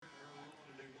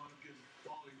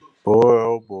Boy,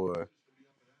 oh boy.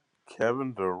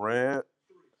 Kevin Durant,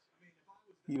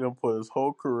 he done put his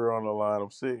whole career on the line.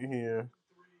 I'm sitting here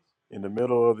in the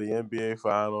middle of the NBA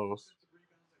Finals,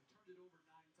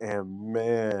 and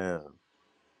man,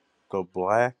 the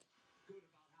black,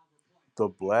 the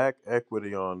black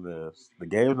equity on this. The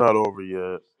game's not over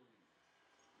yet,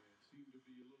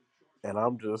 and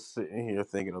I'm just sitting here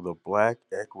thinking of the black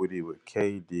equity with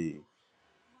KD.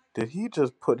 Did he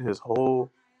just put his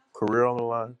whole career on the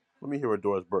line? Let me hear what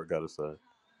Doris Burke got to say.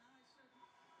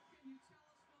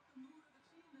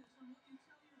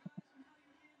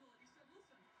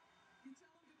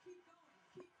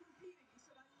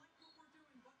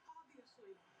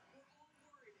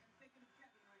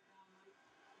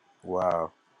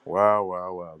 Wow. Wow,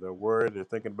 wow, wow. They're worried. They're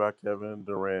thinking about Kevin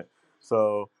Durant.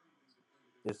 So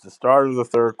it's the start of the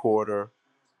third quarter.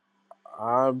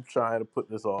 I'm trying to put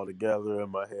this all together in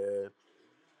my head.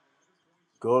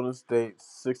 Golden State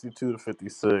 62 to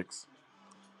 56.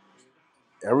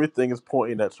 Everything is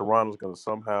pointing that Toronto's going to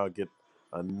somehow get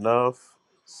enough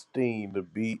steam to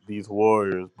beat these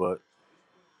Warriors, but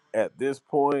at this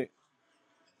point,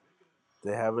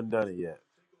 they haven't done it yet.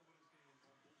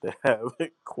 They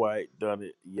haven't quite done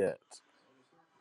it yet.